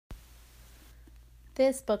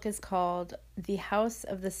This book is called The House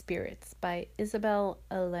of the Spirits by Isabel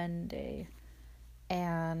Allende.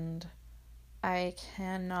 And I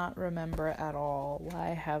cannot remember at all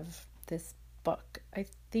why I have this book. I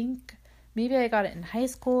think maybe I got it in high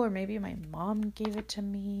school, or maybe my mom gave it to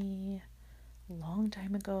me a long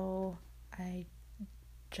time ago. I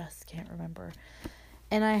just can't remember.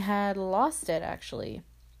 And I had lost it, actually.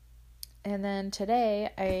 And then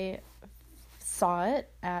today I saw it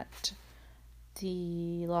at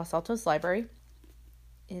the Los Altos Library.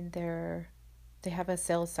 They have a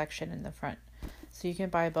sales section in the front. So you can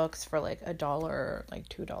buy books for like $1 or like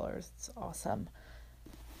 $2. It's awesome.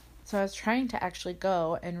 So I was trying to actually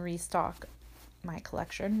go and restock my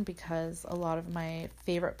collection because a lot of my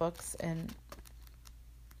favorite books and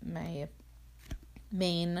my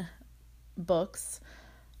main books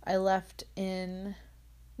I left in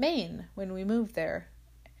Maine when we moved there.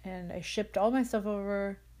 And I shipped all my stuff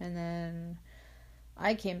over, and then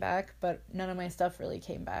I came back, but none of my stuff really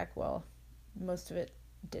came back. Well, most of it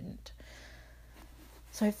didn't.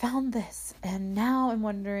 So I found this, and now I'm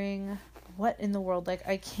wondering what in the world, like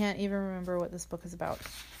I can't even remember what this book is about.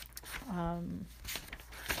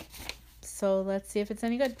 So let's see if it's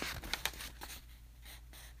any good.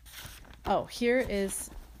 Oh, here's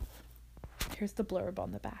the blurb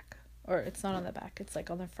on the back. Or it's not on the back, it's like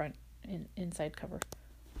on the front inside cover.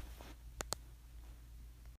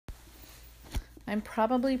 I'm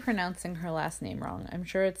probably pronouncing her last name wrong. I'm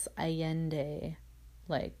sure it's Allende,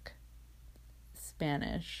 like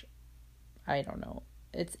Spanish. I don't know.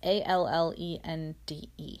 It's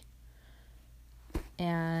Allende.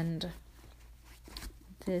 And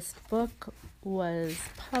this book was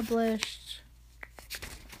published.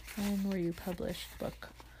 When were you published, book?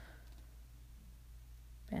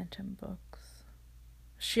 Bantam Books.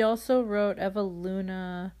 She also wrote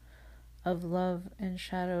Eveluna of Love and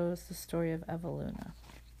Shadows, the story of Eveluna.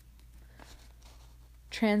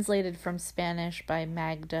 Translated from Spanish by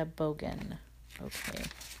Magda Bogan. Okay.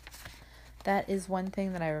 That is one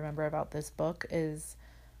thing that I remember about this book is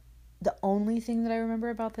the only thing that I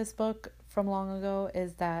remember about this book from long ago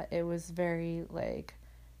is that it was very like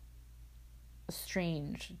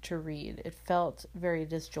strange to read. It felt very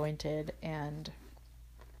disjointed and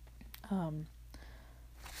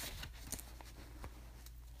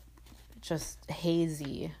just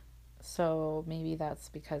hazy. So maybe that's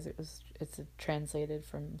because it's translated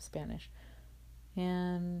from Spanish.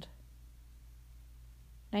 And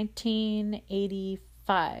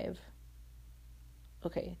 1985.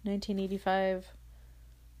 Okay, 1985.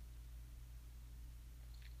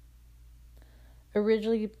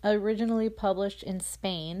 Originally published in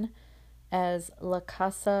Spain as La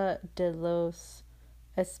Casa de los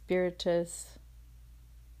Espíritus.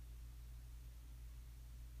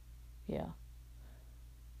 Yeah.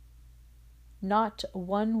 Not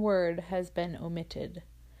one word has been omitted.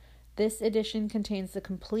 This edition contains the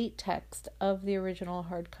complete text of the original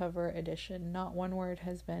hardcover edition. Not one word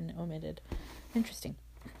has been omitted. Interesting.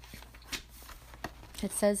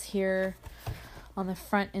 It says here on the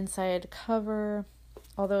front inside cover,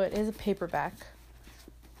 although it is a paperback,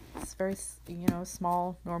 it's very,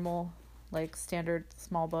 small, normal, like standard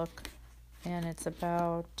small book, and it's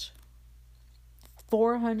about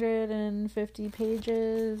 450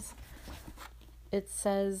 pages. It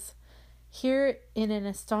says, here in an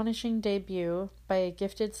astonishing debut by a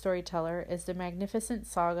gifted storyteller is the magnificent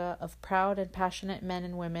saga of proud and passionate men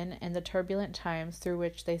and women and the turbulent times through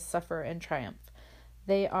which they suffer and triumph.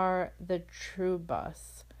 They are the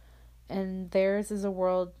Trubas, and theirs is a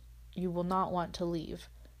world you will not want to leave,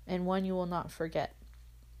 and one you will not forget.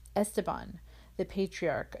 Esteban, the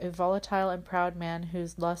patriarch, a volatile and proud man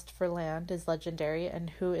whose lust for land is legendary and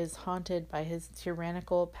who is haunted by his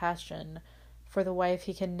tyrannical passion for the wife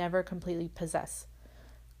he can never completely possess.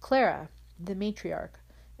 Clara, the matriarch,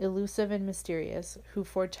 elusive and mysterious, who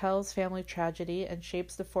foretells family tragedy and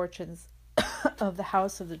shapes the fortunes of the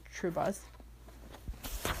house of the Trubas.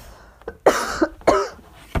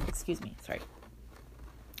 Excuse me, sorry.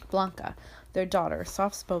 Blanca, their daughter,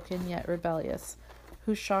 soft-spoken yet rebellious,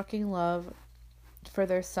 whose shocking love for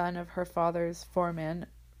their son of her father's foreman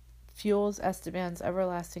fuels Esteban's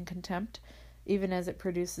everlasting contempt, even as it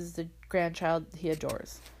produces the grandchild he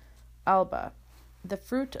adores. Alba, the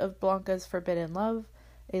fruit of Blanca's forbidden love,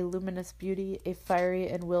 a luminous beauty, a fiery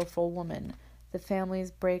and willful woman. The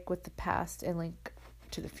families break with the past and link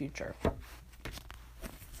to the future.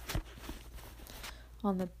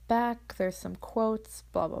 On the back, there's some quotes,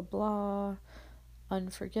 blah, blah, blah.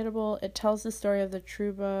 Unforgettable. It tells the story of the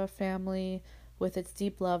Truba family with its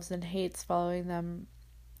deep loves and hates following them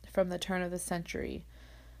from the turn of the century.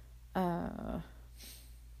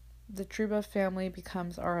 The Truba family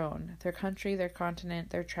becomes our own. Their country, their continent,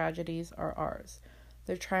 their tragedies are ours.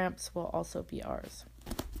 Their triumphs will also be ours.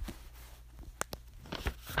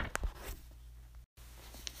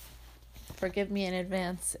 Forgive me in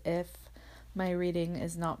advance if my reading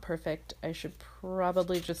is not perfect. I should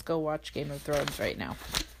probably just go watch Game of Thrones right now.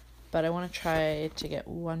 But I want to try to get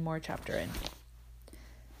one more chapter in.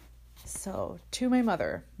 So, to my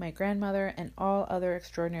mother, my grandmother, and all other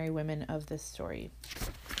extraordinary women of this story.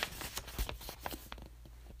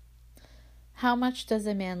 How much does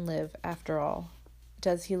a man live, after all?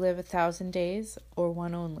 Does he live 1,000 days, or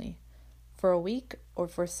one only? For a week, or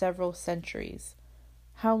for several centuries?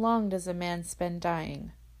 How long does a man spend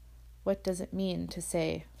dying? What does it mean to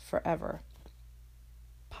say forever?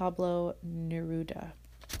 Pablo Neruda.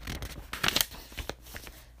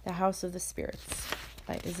 The House of the Spirits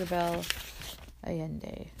by Isabel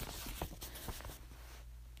Allende.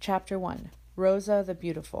 Chapter 1. Rosa the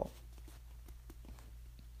Beautiful.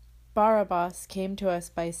 Barabas came to us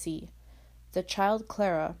by sea. The child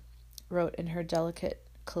Clara wrote in her delicate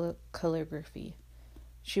calligraphy.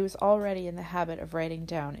 She was already in the habit of writing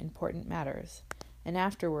down important matters, and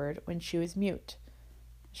afterward, when she was mute,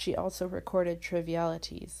 she also recorded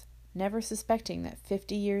trivialities, never suspecting that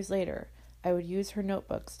 50 years later I would use her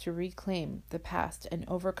notebooks to reclaim the past and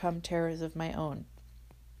overcome terrors of my own.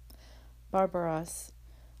 Barbaras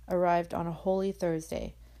arrived on a Holy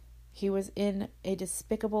Thursday. He was in a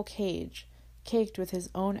despicable cage, caked with his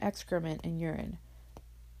own excrement and urine,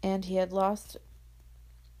 and he had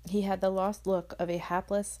the lost look of a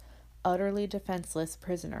hapless, utterly defenseless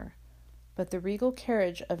prisoner. But the regal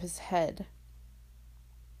carriage of his head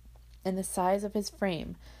and the size of his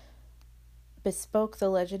frame bespoke the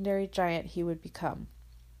legendary giant he would become.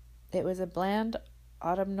 It was a bland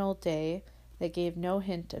autumnal day that gave no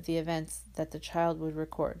hint of the events that the child would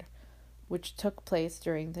record, which took place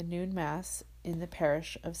during the noon mass in the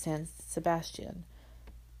parish of San Sebastian,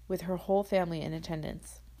 with her whole family in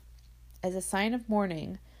attendance. As a sign of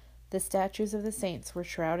mourning, the statues of the saints were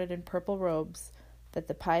shrouded in purple robes that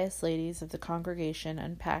the pious ladies of the congregation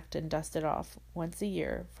unpacked and dusted off once a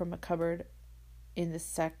year from a cupboard in the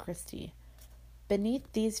sacristy.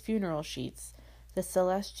 Beneath these funeral sheets, the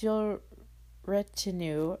celestial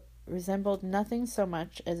retinue resembled nothing so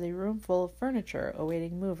much as a room full of furniture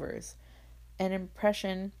awaiting movers, an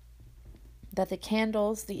impression that the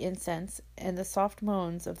candles, the incense, and the soft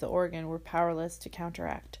moans of the organ were powerless to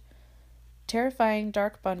counteract. Terrifying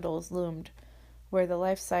dark bundles loomed where the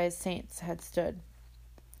life-size saints had stood,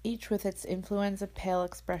 each with its influenza-pale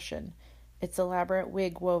expression, its elaborate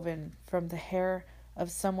wig woven from the hair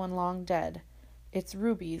of someone long dead, its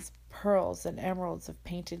rubies, pearls, and emeralds of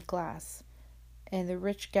painted glass, and the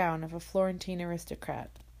rich gown of a Florentine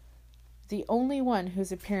aristocrat. The only one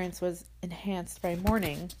whose appearance was enhanced by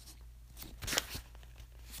mourning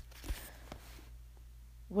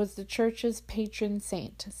was the church's patron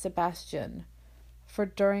saint, Sebastian, for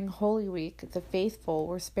during Holy Week the faithful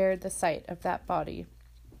were spared the sight of that body,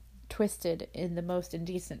 twisted in the most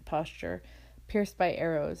indecent posture, pierced by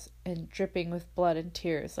arrows, and dripping with blood and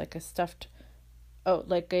tears like a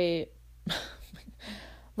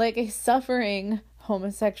like a suffering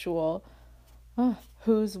homosexual,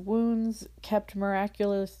 whose wounds kept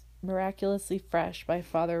miraculously fresh by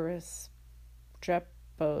Father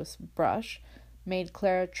Restrepo's brush, made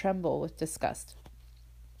Clara tremble with disgust.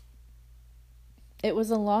 It was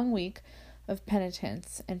a long week of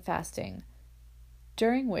penitence and fasting,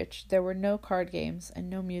 during which there were no card games and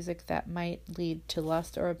no music that might lead to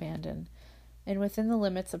lust or abandon, and within the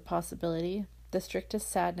limits of possibility, the strictest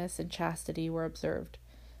sadness and chastity were observed,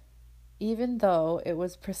 even though it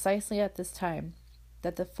was precisely at this time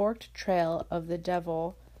that the forked trail of the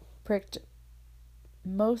devil pricked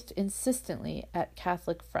most insistently at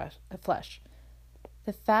Catholic flesh.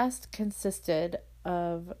 The fast consisted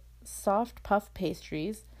of soft puff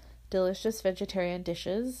pastries, delicious vegetarian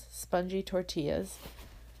dishes, spongy tortillas,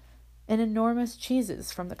 and enormous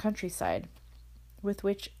cheeses from the countryside, with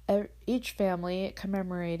which each family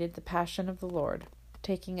commemorated the Passion of the Lord,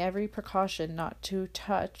 taking every precaution not to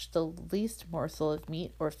touch the least morsel of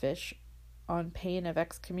meat or fish on pain of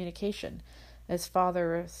excommunication, as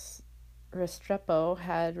Father Restrepo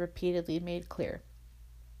had repeatedly made clear.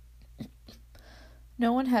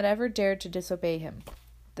 No one had ever dared to disobey him.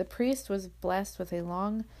 The priest was blessed with a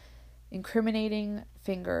long, incriminating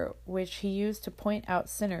finger which he used to point out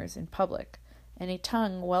sinners in public, and a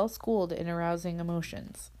tongue well schooled in arousing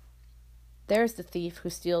emotions. "There's the thief who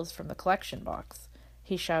steals from the collection box,"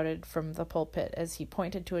 he shouted from the pulpit as he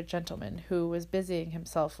pointed to a gentleman who was busying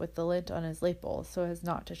himself with the lint on his lapel so as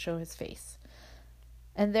not to show his face.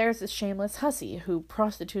 And there's this shameless hussy who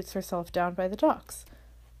prostitutes herself down by the docks.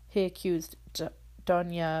 He accused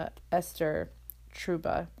Doña Esther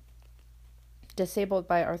Truba, disabled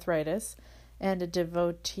by arthritis, and a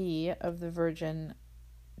devotee of the Virgin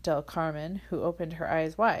del Carmen, who opened her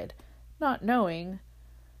eyes wide, not knowing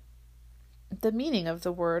the meaning of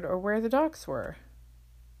the word or where the docks were.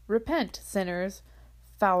 Repent, sinners,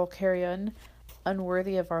 foul carrion,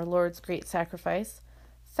 unworthy of our Lord's great sacrifice.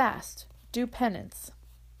 Fast, do penance.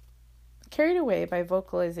 Carried away by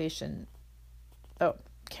vocational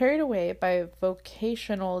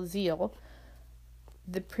zeal,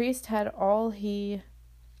 the priest had all he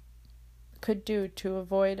could do to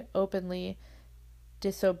avoid openly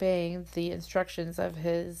disobeying the instructions of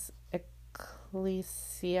his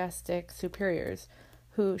ecclesiastic superiors,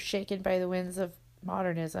 who, shaken by the winds of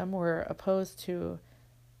modernism, were opposed to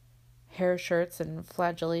hair shirts and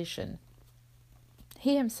flagellation.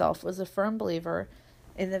 He himself was a firm believer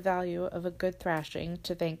in the value of a good thrashing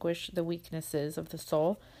to vanquish the weaknesses of the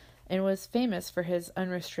soul, and was famous for his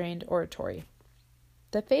unrestrained oratory.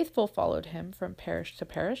 The faithful followed him from parish to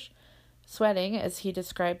parish, sweating as he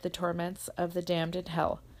described the torments of the damned in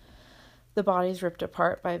hell, the bodies ripped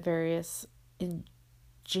apart by various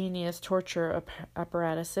ingenious torture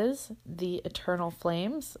apparatuses, the eternal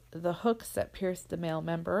flames, the hooks that pierced the male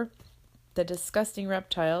member, the disgusting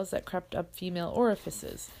reptiles that crept up female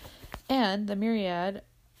orifices, and the myriad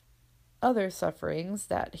other sufferings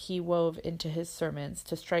that he wove into his sermons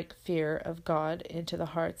to strike fear of God into the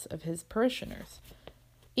hearts of his parishioners.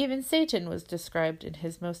 Even Satan was described in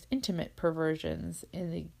his most intimate perversions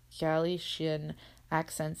in the Galician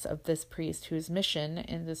accents of this priest, whose mission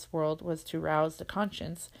in this world was to rouse the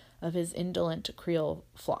conscience of his indolent Creole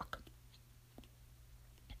flock.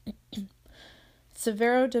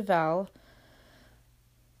 Severo de Valle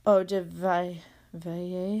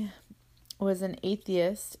was an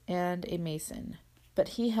atheist and a Mason, but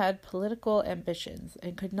he had political ambitions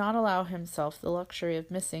and could not allow himself the luxury of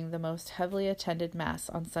missing the most heavily attended Mass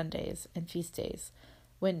on Sundays and feast days,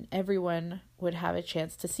 when everyone would have a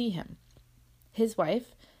chance to see him. His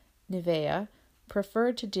wife, Nevea,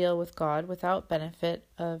 preferred to deal with God without benefit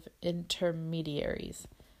of intermediaries.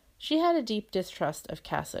 She had a deep distrust of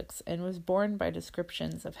Catholics and was borne by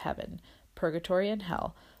descriptions of heaven, purgatory, and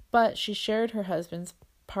hell, but she shared her husband's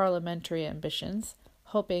parliamentary ambitions,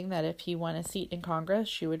 hoping that if he won a seat in Congress,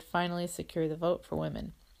 she would finally secure the vote for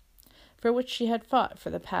women, for which she had fought for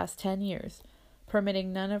the past 10 years,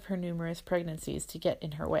 permitting none of her numerous pregnancies to get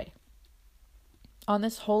in her way. On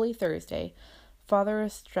this Holy Thursday, Father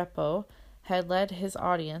Restrepo had led his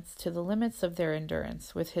audience to the limits of their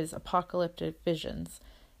endurance with his apocalyptic visions,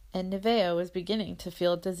 and Nevea was beginning to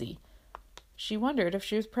feel dizzy. She wondered if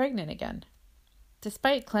she was pregnant again.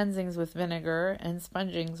 Despite cleansings with vinegar and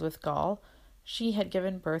spongings with gall, she had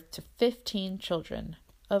given birth to 15 children,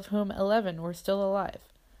 of whom 11 were still alive.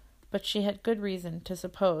 But she had good reason to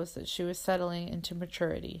suppose that she was settling into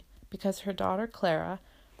maturity, because her daughter Clara,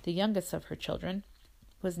 the youngest of her children,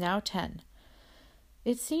 was now 10.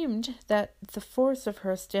 It seemed that the force of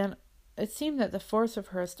her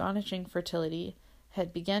astonishing fertility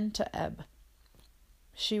had begun to ebb.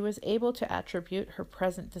 She was able to attribute her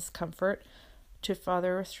present discomfort to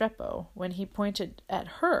Father Restrepo when he pointed at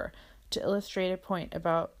her to illustrate a point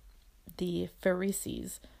about the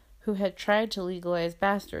Pharisees, who had tried to legalize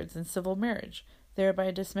bastards in civil marriage, thereby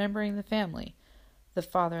dismembering the family, the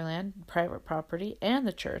fatherland, private property, and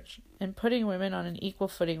the church, and putting women on an equal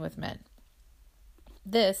footing with men.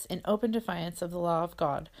 This in open defiance of the law of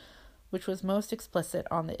God, which was most explicit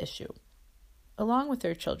on the issue. Along with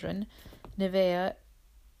their children, Nevea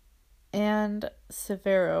and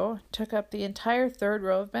Severo took up the entire third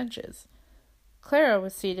row of benches. Clara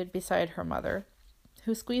was seated beside her mother,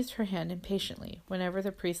 who squeezed her hand impatiently whenever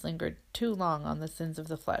the priest lingered too long on the sins of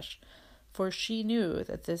the flesh, for she knew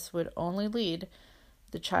that this would only lead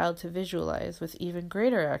the child to visualize with even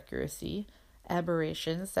greater accuracy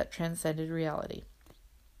aberrations that transcended reality.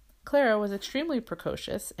 Clara was extremely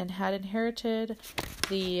precocious and had inherited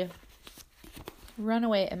the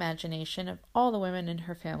runaway imagination of all the women in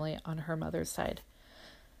her family on her mother's side.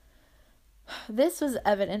 This was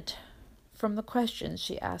evident from the questions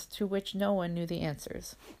she asked to which no one knew the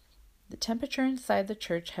answers. The temperature inside the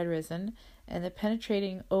church had risen, and the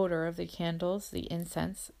penetrating odor of the candles, the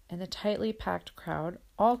incense, and the tightly packed crowd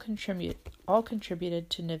all contributed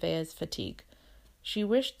to Nevea's fatigue. She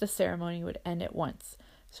wished the ceremony would end at once,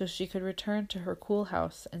 so she could return to her cool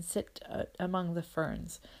house and sit among the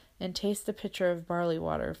ferns, and taste the pitcher of barley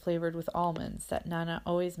water flavored with almonds that Nana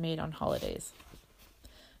always made on holidays.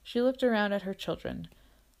 She looked around at her children.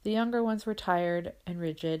 The younger ones were tired and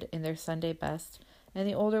rigid in their Sunday best, and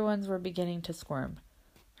the older ones were beginning to squirm.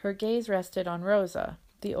 Her gaze rested on Rosa,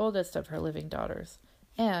 the oldest of her living daughters,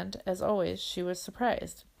 and, as always, she was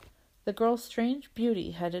surprised. The girl's strange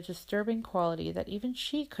beauty had a disturbing quality that even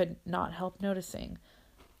she could not help noticing,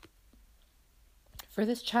 for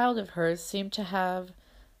this child of hers seemed to have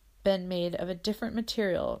been made of a different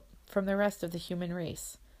material from the rest of the human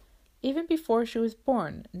race. Even before she was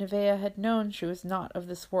born, Nevaeh had known she was not of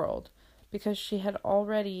this world, because she had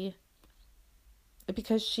already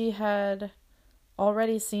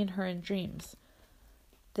seen her in dreams.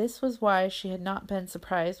 This was why she had not been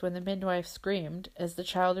surprised when the midwife screamed as the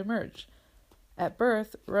child emerged. At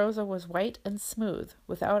birth, Rosa was white and smooth,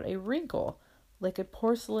 without a wrinkle, like a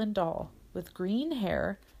porcelain doll, with green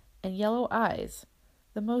hair and yellow eyes,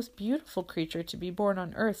 the most beautiful creature to be born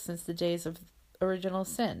on earth since the days of original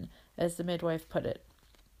sin, as the midwife put it,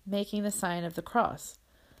 making the sign of the cross.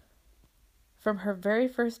 From her very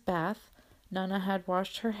first bath, Nana had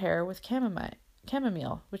washed her hair with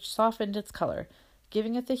chamomile, which softened its color,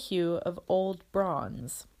 giving it the hue of old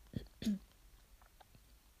bronze.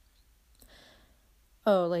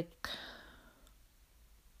 Oh, like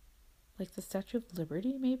the Statue of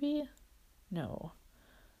Liberty, maybe? No.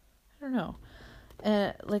 I don't know.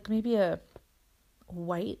 Like maybe a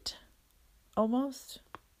white, almost.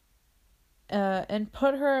 And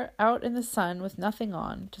put her out in the sun with nothing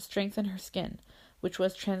on to strengthen her skin, which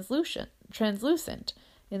was translucent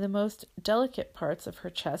in the most delicate parts of her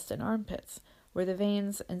chest and armpits, where the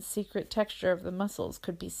veins and secret texture of the muscles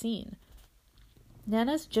could be seen.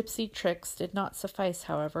 Nana's gypsy tricks did not suffice,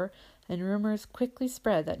 however, and rumors quickly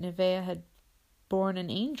spread that Nevaeh had borne an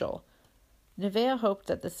angel. Nevaeh hoped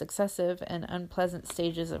that the successive and unpleasant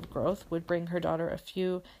stages of growth would bring her daughter a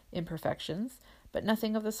few imperfections, but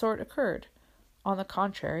nothing of the sort occurred. On the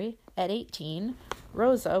contrary, at 18,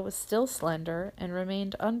 Rosa was still slender and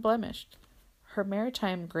remained unblemished. Her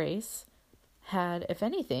maritime grace had, if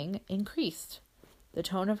anything, increased. The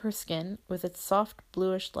tone of her skin, with its soft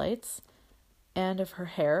bluish lights, and of her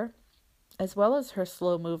hair, as well as her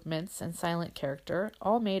slow movements and silent character,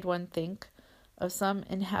 all made one think of some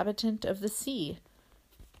inhabitant of the sea.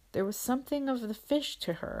 There was something of the fish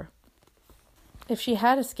to her. If she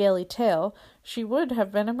had a scaly tail, she would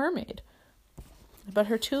have been a mermaid. But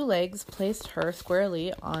her 2 legs placed her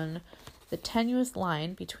squarely on the tenuous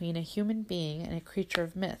line between a human being and a creature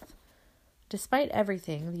of myth. Despite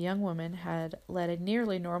everything, the young woman had led a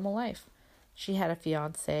nearly normal life. She had a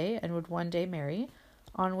fiancé and would one day marry,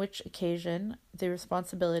 on which occasion the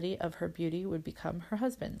responsibility of her beauty would become her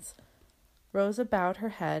husband's. Rosa bowed her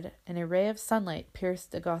head, and a ray of sunlight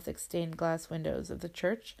pierced the Gothic stained glass windows of the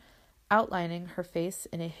church, outlining her face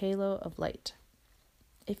in a halo of light.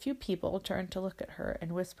 A few people turned to look at her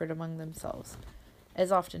and whispered among themselves,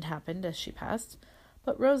 as often happened as she passed,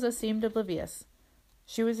 but Rosa seemed oblivious.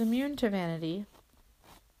 She was immune to vanity,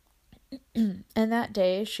 and that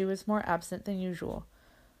day she was more absent than usual,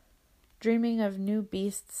 dreaming of new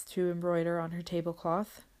beasts to embroider on her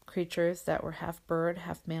tablecloth, creatures that were half bird,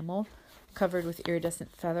 half mammal, covered with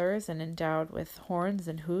iridescent feathers and endowed with horns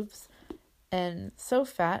and hooves, and so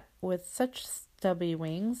fat with such stubby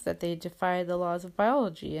wings that they defied the laws of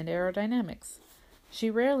biology and aerodynamics. She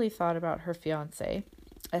rarely thought about her fiancé,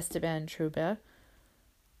 Esteban Trueba,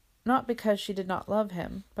 not because she did not love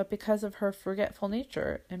him, but because of her forgetful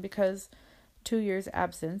nature, and because 2 years'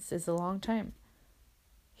 absence is a long time.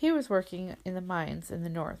 He was working in the mines in the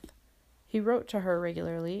north. He wrote to her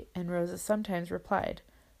regularly, and Rosa sometimes replied,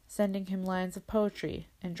 sending him lines of poetry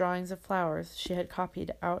and drawings of flowers she had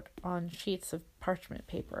copied out on sheets of parchment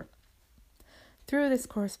paper. Through this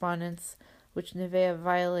correspondence, which Nevaeh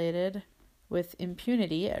violated with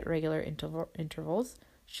impunity at regular intervals,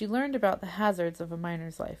 she learned about the hazards of a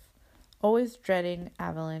miner's life, always dreading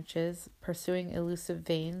avalanches, pursuing elusive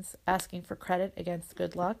veins, asking for credit against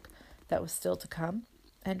good luck that was still to come,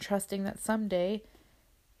 and trusting that some day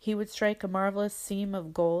he would strike a marvelous seam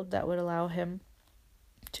of gold that would allow him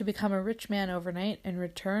to become a rich man overnight and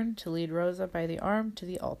return to lead Rosa by the arm to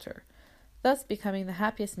the altar, thus becoming the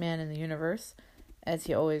happiest man in the universe, as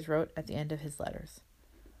he always wrote at the end of his letters.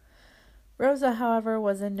 Rosa, however,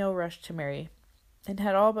 was in no rush to marry, and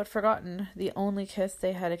had all but forgotten the only kiss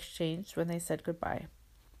they had exchanged when they said goodbye.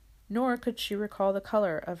 Nor could she recall the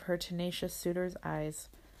color of her tenacious suitor's eyes.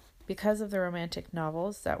 Because of the romantic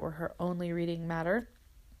novels that were her only reading matter,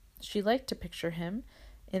 she liked to picture him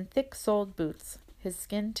in thick-soled boots, his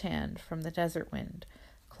skin tanned from the desert wind,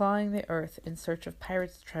 clawing the earth in search of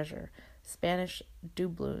pirates' treasure, Spanish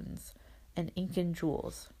doubloons, and Incan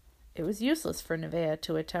jewels. It was useless for Nevaeh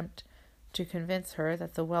to attempt to convince her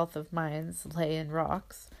that the wealth of mines lay in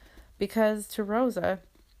rocks, because to Rosa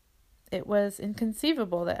It was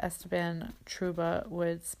inconceivable that Esteban Truba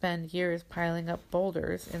would spend years piling up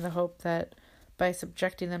boulders in the hope that by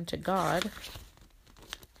subjecting them to God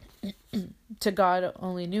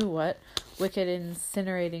only knew what, wicked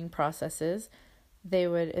incinerating processes, they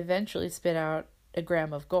would eventually spit out a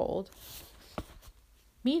gram of gold.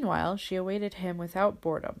 Meanwhile, she awaited him without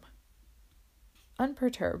boredom,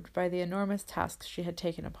 unperturbed by the enormous task she had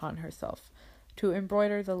taken upon herself, to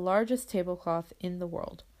embroider the largest tablecloth in the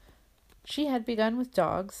world. She had begun with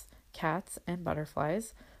dogs, cats, and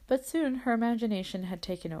butterflies, but soon her imagination had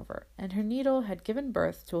taken over, and her needle had given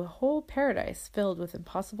birth to a whole paradise filled with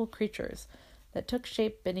impossible creatures that took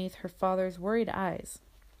shape beneath her father's worried eyes.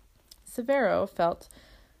 Severo felt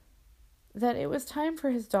that it was time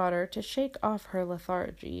for his daughter to shake off her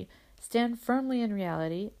lethargy, stand firmly in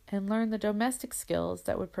reality, and learn the domestic skills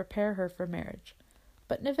that would prepare her for marriage.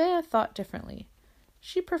 But Nevaeh thought differently.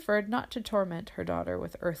 She preferred not to torment her daughter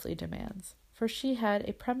with earthly demands, for she had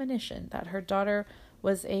a premonition that her daughter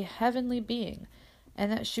was a heavenly being,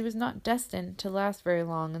 and that she was not destined to last very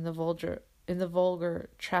long in the vulgar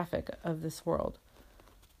traffic of this world.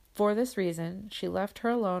 For this reason, she left her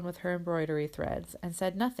alone with her embroidery threads, and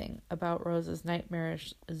said nothing about Rosa's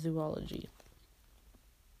nightmarish zoology.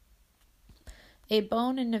 A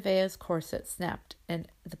bone in Nevaeh's corset snapped, and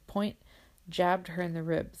the point jabbed her in the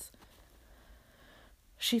ribs.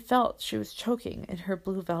 She felt she was choking in her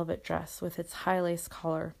blue velvet dress with its high lace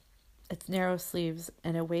collar, its narrow sleeves,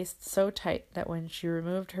 and a waist so tight that when she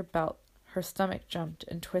removed her belt, her stomach jumped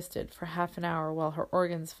and twisted for half an hour while her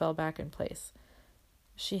organs fell back in place.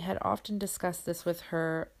 She had often discussed this with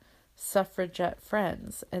her suffragette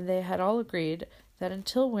friends, and they had all agreed that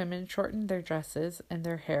until women shortened their dresses and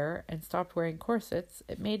their hair and stopped wearing corsets,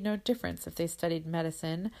 it made no difference if they studied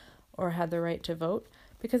medicine or had the right to vote,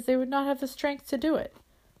 because they would not have the strength to do it.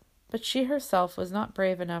 But she herself was not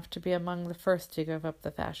brave enough to be among the first to give up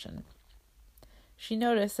the fashion. She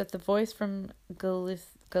noticed that the voice from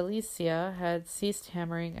Galicia had ceased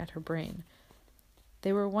hammering at her brain.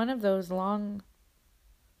 They were in one of those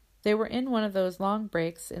long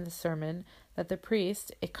breaks in the sermon that the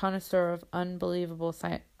priest, a connoisseur of unbearable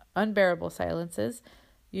silences,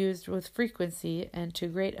 used with frequency and to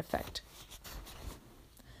great effect.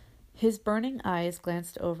 His burning eyes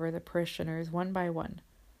glanced over the parishioners one by one.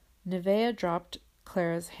 Nevaeh dropped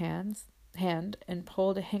Clara's hand and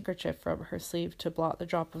pulled a handkerchief from her sleeve to blot the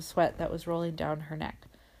drop of sweat that was rolling down her neck.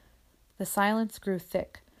 The silence grew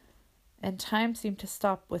thick, and time seemed to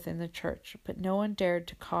stop within the church, but no one dared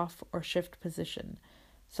to cough or shift position,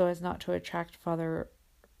 so as not to attract Father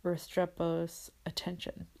Restrepo's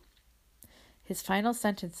attention. His final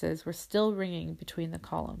sentences were still ringing between the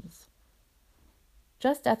columns.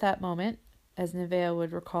 Just at that moment, as Nevaeh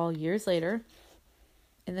would recall years later,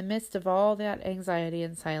 in the midst of all that anxiety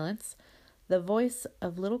and silence, the voice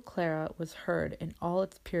of little Clara was heard in all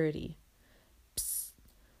its purity. Psst!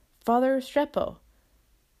 Father Restrepo!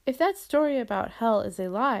 If that story about hell is a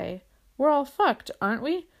lie, we're all fucked, aren't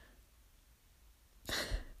we?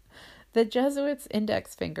 The Jesuit's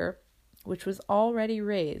index finger, which was already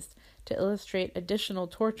raised to illustrate additional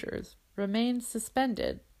tortures, remained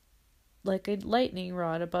suspended like a lightning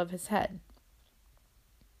rod above his head.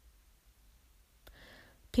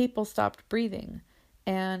 People stopped breathing,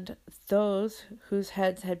 and those whose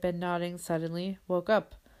heads had been nodding suddenly woke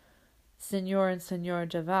up. Senor and Senor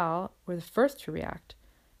Duval were the first to react.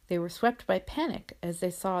 They were swept by panic as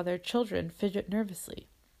they saw their children fidget nervously.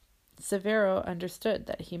 Severo understood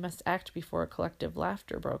that he must act before a collective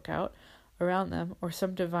laughter broke out around them or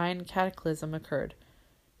some divine cataclysm occurred.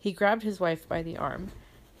 He grabbed his wife by the arm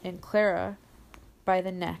and Clara by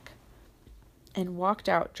the neck and walked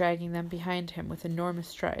out, dragging them behind him with enormous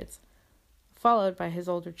strides, followed by his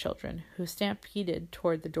older children, who stampeded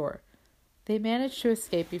toward the door. They managed to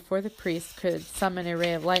escape before the priest could summon a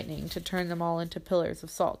ray of lightning to turn them all into pillars of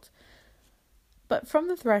salt. But from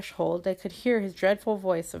the threshold they could hear his dreadful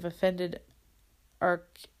voice of offended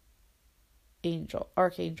archangel.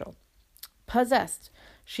 Possessed!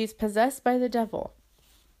 She's possessed by the devil!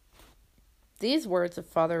 These words of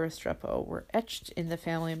Father Restrepo were etched in the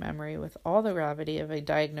family memory with all the gravity of a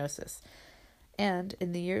diagnosis, and,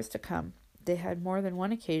 in the years to come, they had more than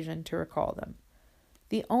one occasion to recall them.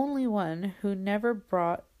 The only one who never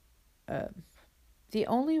thought of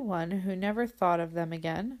them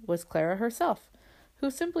again was Clara herself,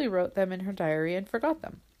 who simply wrote them in her diary and forgot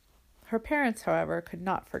them. Her parents, however, could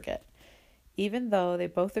not forget, even though they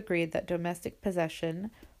both agreed that domestic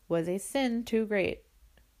possession was a sin too great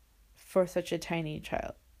for such a tiny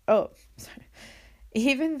child.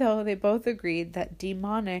 Even though they both agreed that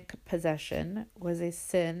demonic possession was a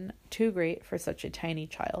sin too great for such a tiny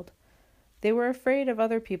child. They were afraid of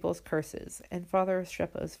other people's curses and Father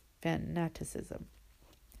Restrepo's fanaticism.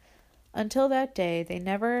 Until that day, they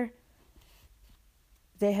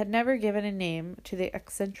had never given a name to the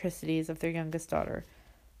eccentricities of their youngest daughter,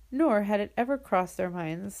 nor had it ever crossed their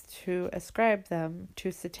minds to ascribe them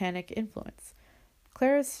to satanic influence.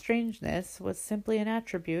 Clara's strangeness was simply an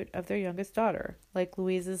attribute of their youngest daughter, like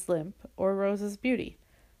Louise's limp or Rose's beauty.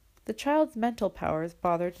 The child's mental powers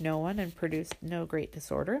bothered no one and produced no great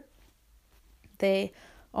disorder. They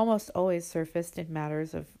almost always surfaced in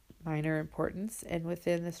matters of minor importance and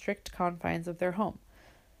within the strict confines of their home.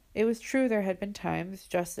 It was true there had been times,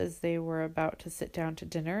 just as they were about to sit down to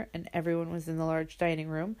dinner and everyone was in the large dining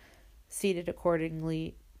room, seated according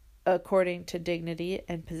to dignity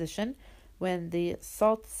and position, when the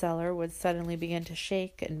salt cellar would suddenly begin to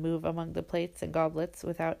shake and move among the plates and goblets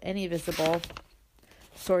without any visible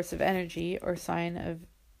source of energy or sign of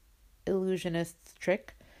illusionist's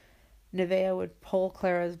trick. Nevaeh would pull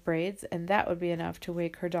Clara's braids, and that would be enough to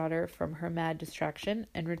wake her daughter from her mad distraction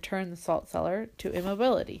and return the salt cellar to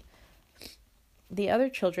immobility. The other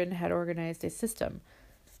children had organized a system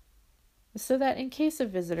so that in case of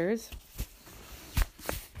visitors,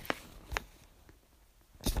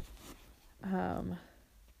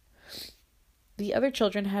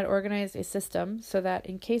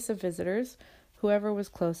 whoever was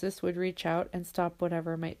closest would reach out and stop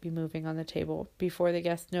whatever might be moving on the table before the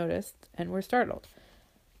guests noticed and were startled.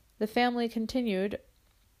 The family continued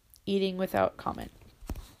eating without comment.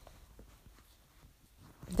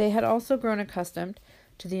 They had also grown accustomed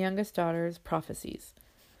to the youngest daughter's prophecies.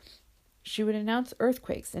 She would announce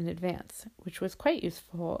earthquakes in advance, which was quite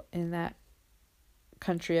useful in that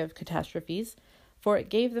country of catastrophes, for it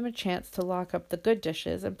gave them a chance to lock up the good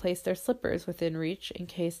dishes and place their slippers within reach in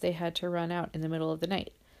case they had to run out in the middle of the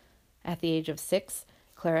night. At the age of 6,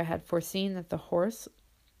 Clara had foreseen that the horse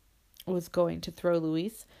was going to throw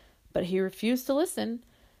Louis, but he refused to listen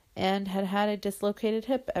and had had a dislocated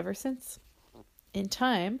hip ever since. In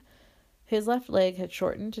time, his left leg had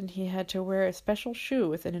shortened and he had to wear a special shoe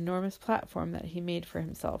with an enormous platform that he made for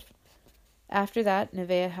himself. After that,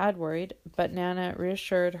 Nevaeh had worried, but Nana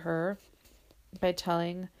reassured her by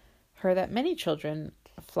telling her that many children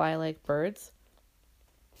fly like birds.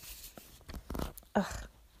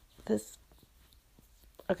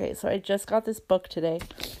 Okay, so I just got this book today.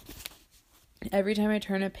 Every time I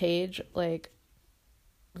turn a page, like,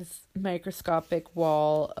 this microscopic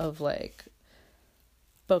wall of, like,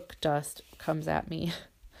 book dust comes at me.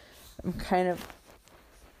 I'm kind of...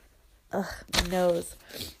 my nose.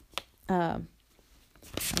 How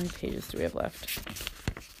many pages do we have left?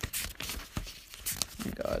 Oh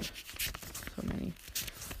my god, so many.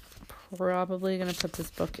 Probably gonna put this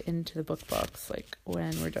book into the book box, like,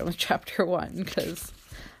 when we're done with chapter 1, because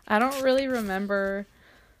I don't really remember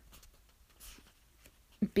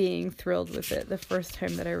being thrilled with it the first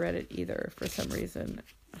time that I read it either, for some reason.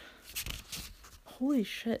 Holy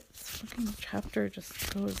shit, this fucking chapter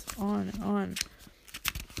just goes on and on.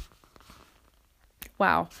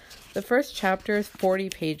 Wow, the first chapter is 40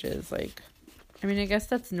 pages, like... I mean, I guess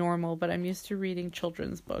that's normal, but I'm used to reading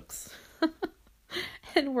children's books.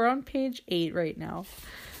 And we're on page 8 right now.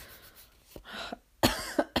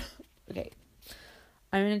 Okay.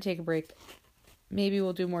 I'm going to take a break. Maybe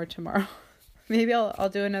we'll do more tomorrow. Maybe I'll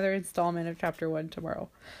do another installment of chapter 1 tomorrow.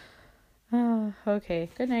 Okay.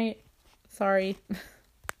 Good night. Sorry.